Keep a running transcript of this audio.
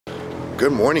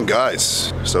Good morning,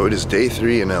 guys. So it is day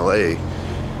 3 in LA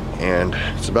and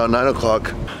it's about 9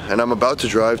 o'clock and I'm about to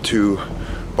drive to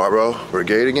Barbell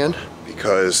Brigade again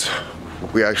because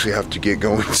we actually have to get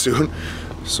going soon.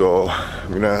 So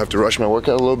I'm gonna have to rush my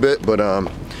workout a little bit, but I'm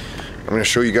gonna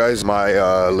show you guys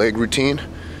my leg routine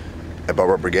at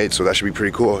Barbell Brigade, so that should be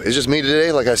pretty cool. It's just me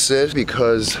today, like I said,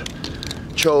 because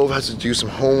Chove has to do some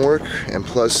homework, and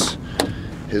plus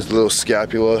his little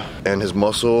scapula and his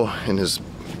muscle in his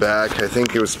back, I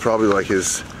think it was probably like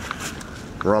his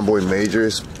rhomboid major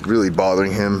is really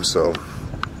bothering him, so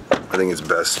I think it's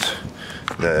best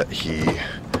that he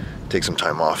takes some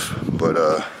time off. But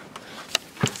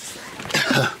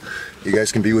you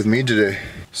guys can be with me today,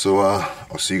 so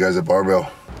I'll see you guys at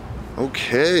Barbell.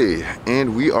 Okay,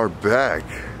 and we are back.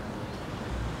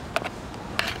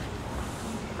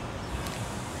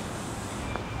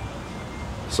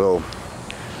 So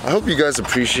I hope you guys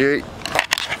appreciate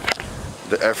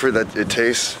the effort that it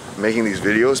takes making these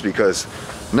videos, because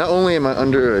not only am I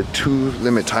under a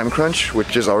 2-limit time crunch,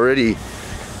 which is already,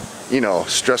 you know,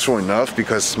 stressful enough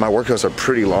because my workouts are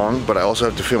pretty long, but I also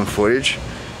have to film footage.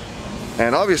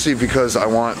 And obviously because I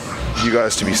want you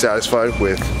guys to be satisfied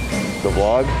with the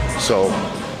vlog, so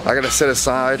I gotta set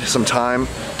aside some time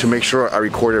to make sure I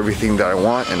record everything that I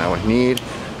want and I would need.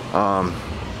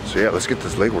 So yeah, let's get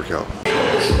this leg workout.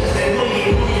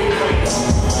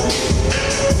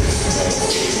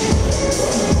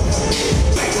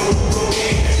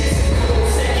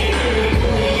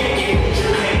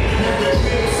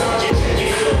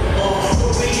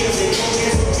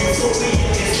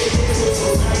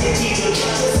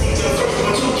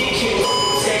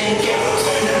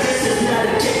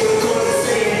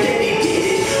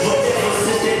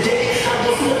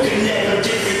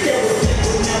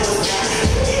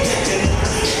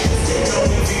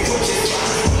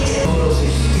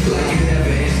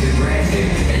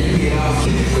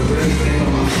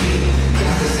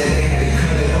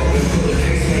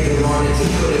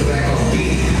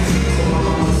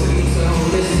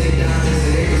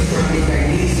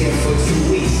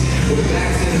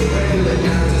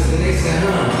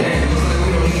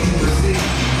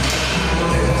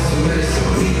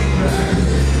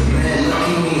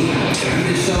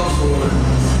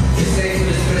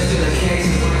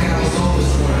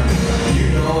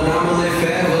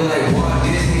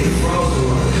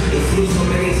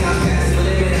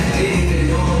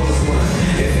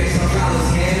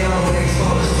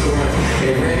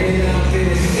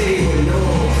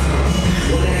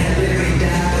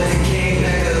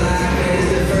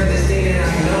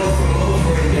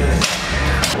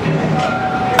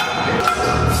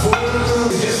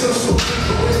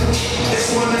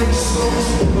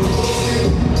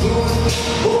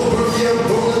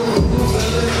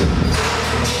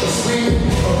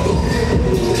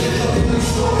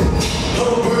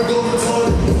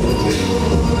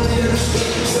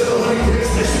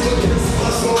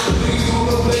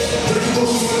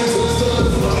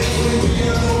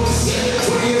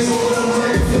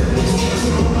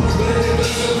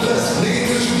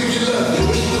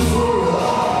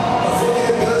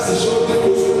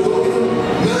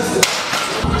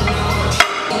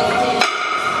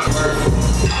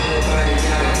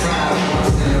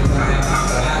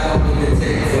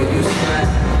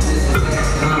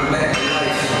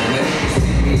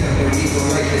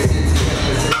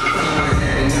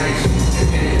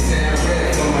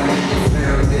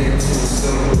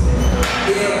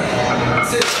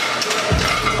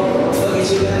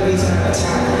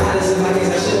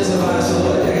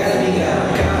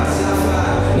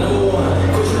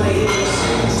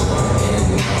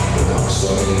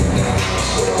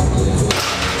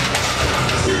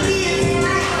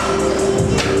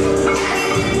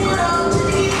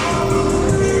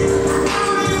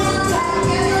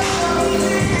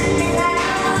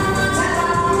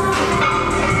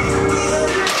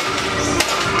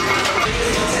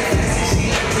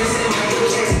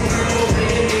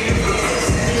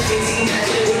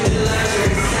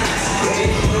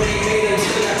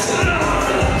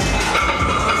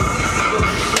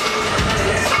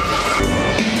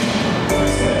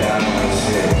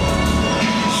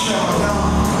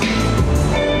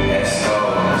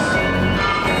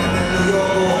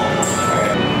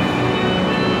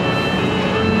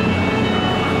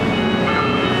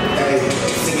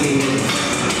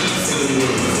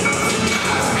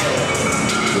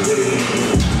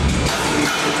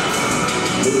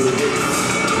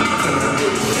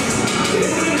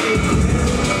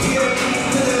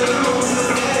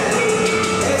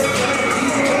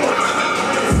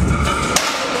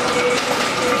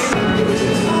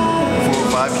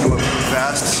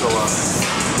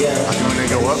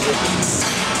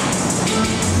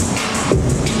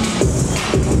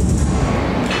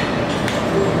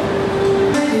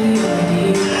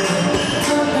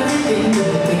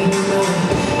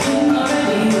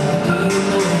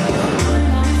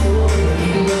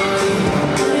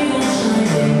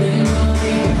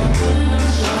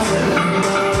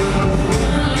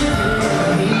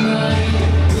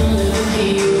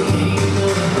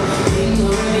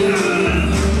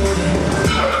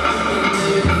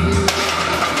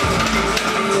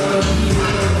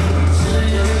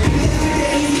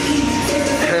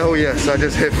 I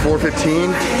just hit 415.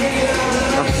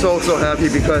 I'm so happy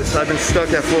because I've been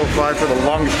stuck at 405 for the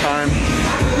longest time.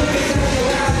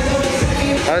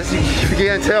 As you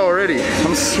can't tell already,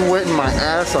 I'm sweating my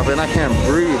ass off and I can't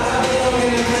breathe.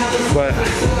 But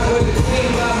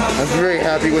I'm very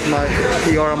happy with my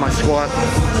PR on my squat,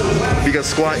 because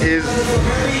squat is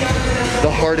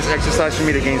the hardest exercise for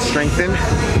me to gain strength in.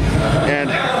 And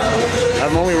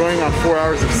I'm only running on 4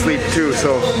 hours of sleep too,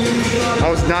 so I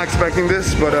was not expecting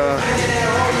this, but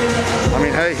I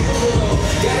mean, hey,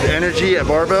 the energy at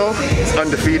Barbell is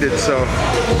undefeated, so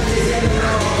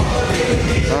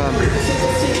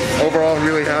overall I'm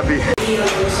really happy.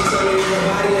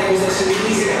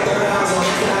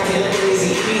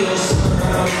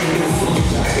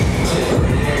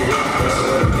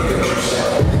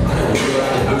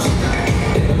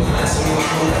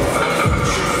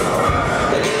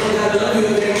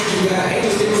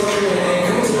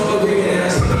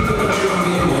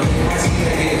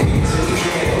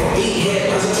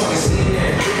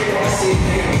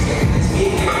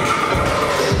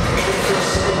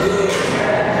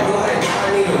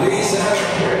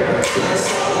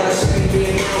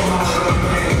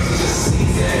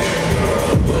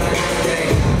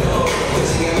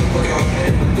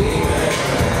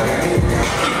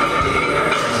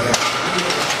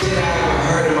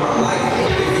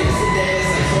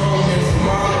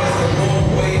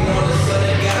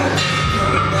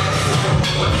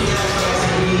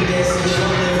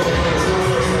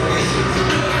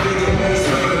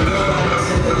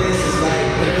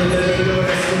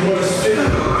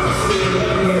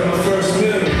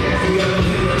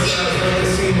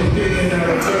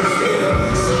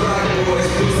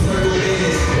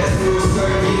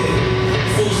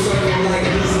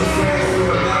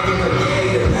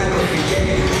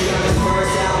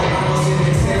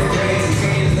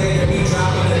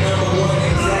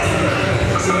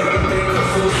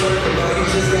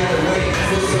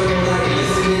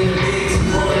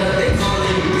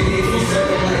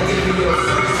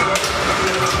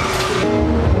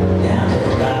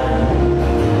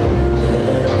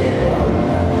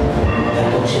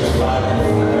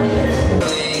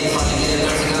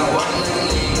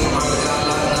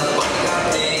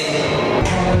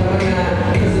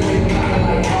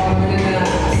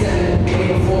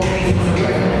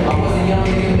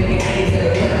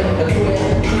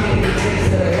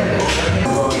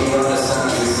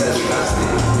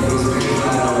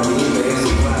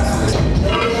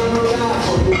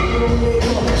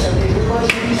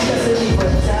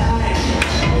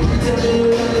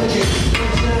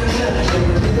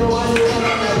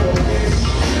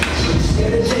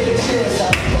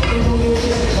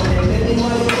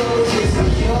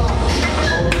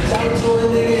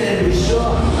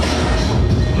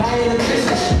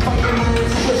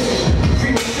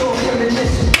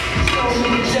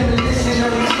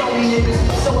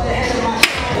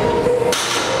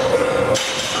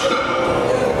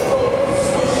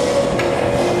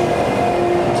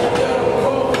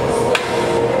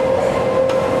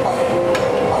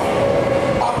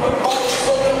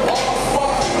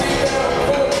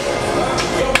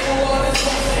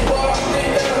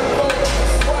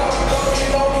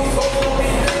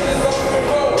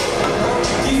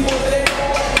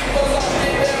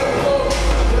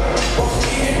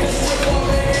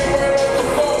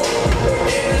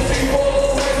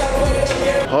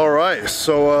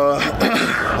 So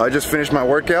I just finished my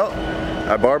workout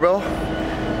at Barbell,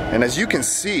 and as you can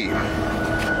see,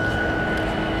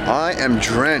 I am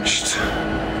drenched,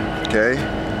 okay?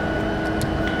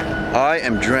 I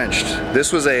am drenched.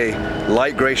 This was a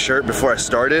light gray shirt before I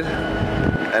started,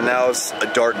 and now it's a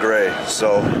dark gray,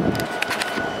 so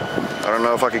I don't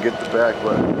know if I could get the back,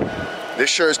 but this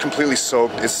shirt is completely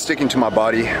soaked. It's sticking to my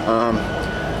body.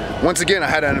 Once again, I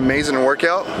had an amazing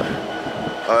workout.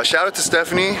 Shout out to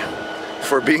Stephanie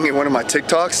for being in one of my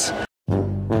TikToks.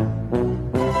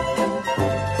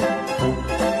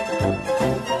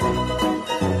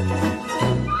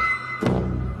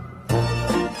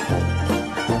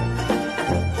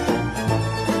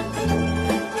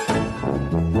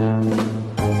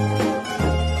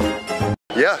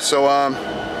 Yeah, so I'm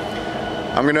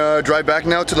gonna drive back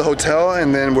now to the hotel,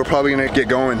 and then we're probably gonna get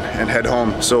going and head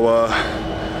home. So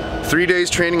 3 days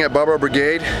training at Barbell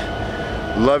Brigade.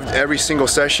 Loved every single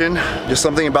session. Just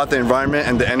something about the environment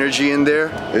and the energy in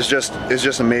there is just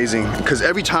amazing. Because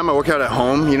every time I work out at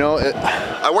home, you know,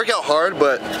 I work out hard,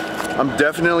 but I'm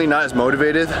definitely not as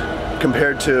motivated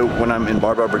compared to when I'm in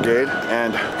Barbell Brigade.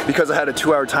 And because I had a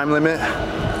 2-hour time limit,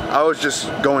 I was just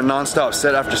going non-stop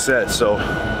set after set. So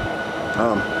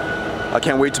I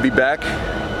can't wait to be back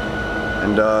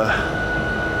and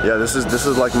yeah, this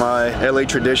is like my LA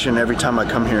tradition every time I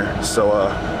come here. So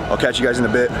I'll catch you guys in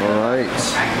a bit. All right,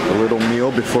 a little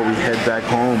meal before we head back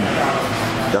home.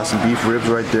 Got some beef ribs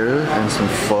right there and some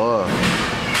pho.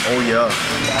 Oh yeah,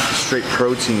 straight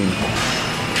protein.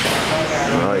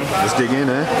 All right, let's dig in,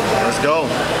 Let's go.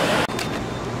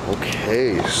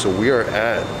 Okay, so we are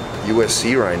at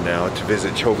USC right now to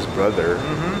visit Chove's brother.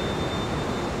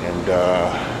 And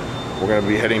we're gonna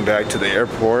be heading back to the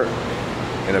airport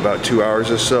in about 2 hours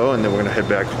or so, and then we're gonna head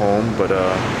back home. But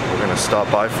we're gonna stop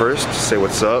by first to say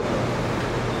what's up.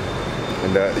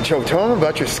 And Chove, tell them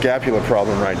about your scapular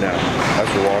problem right now as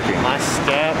we're walking. My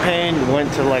scap pain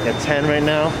went to like a 10 right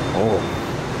now. Oh.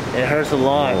 It hurts a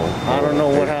lot. I don't know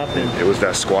what happened. It was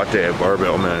that squat day at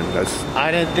Barbell, man. I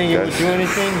didn't think it would do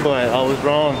anything, but I was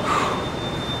wrong.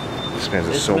 This man's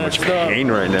in so much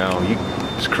pain right now.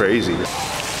 It's crazy.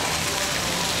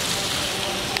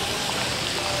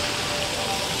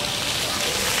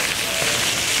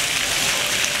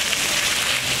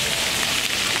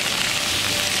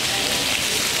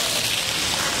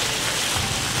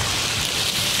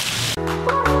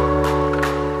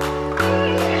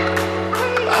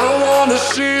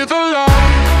 See the light.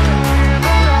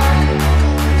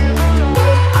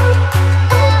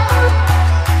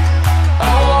 I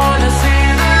wanna see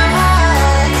the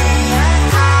light.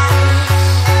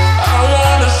 I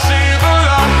wanna see the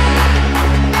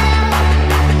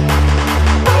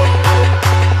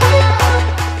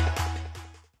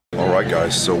light. All right,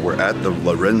 guys. So we're at the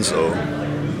Lorenzo,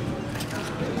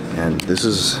 and this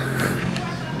is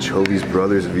Chove's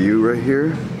brother's view right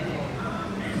here.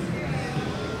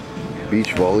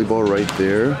 Beach volleyball right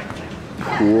there,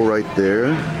 pool right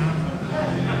there.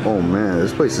 Oh man,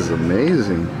 this place is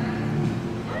amazing.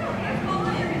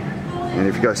 And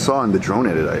if you guys saw in the drone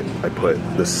edit I put,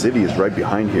 the city is right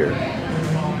behind here.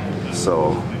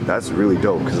 So that's really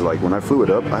dope, because like when I flew it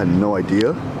up, I had no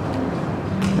idea.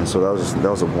 And so that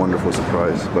was a wonderful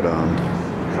surprise. But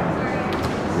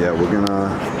yeah, we're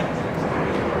gonna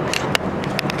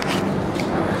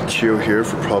chill here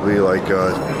for probably like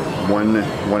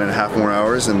 1.5 more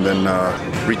hours, and then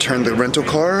return the rental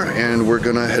car, and we're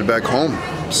gonna head back home.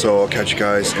 So I'll catch you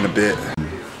guys in a bit.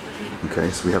 Okay,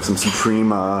 so we have some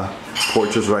Supreme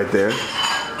porches right there,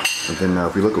 and then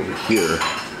if we look over here,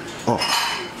 oh,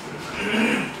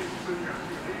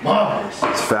 wow,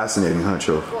 it's fascinating, huh,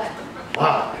 Chove?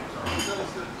 Wow.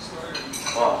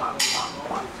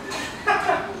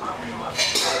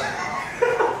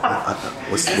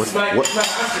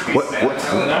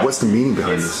 What's the meaning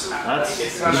behind this?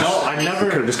 I never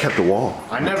could have just kept the wall.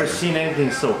 I never seen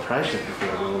anything so precious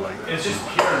before. Like, It's just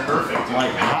pure and perfect.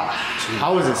 Like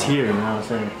how is this here? You know what I'm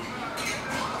saying?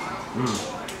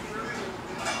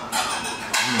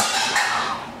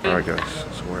 All right, guys.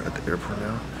 So we're at the airport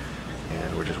now,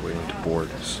 and we're just waiting to board.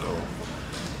 So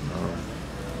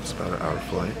it's about an hour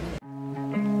flight.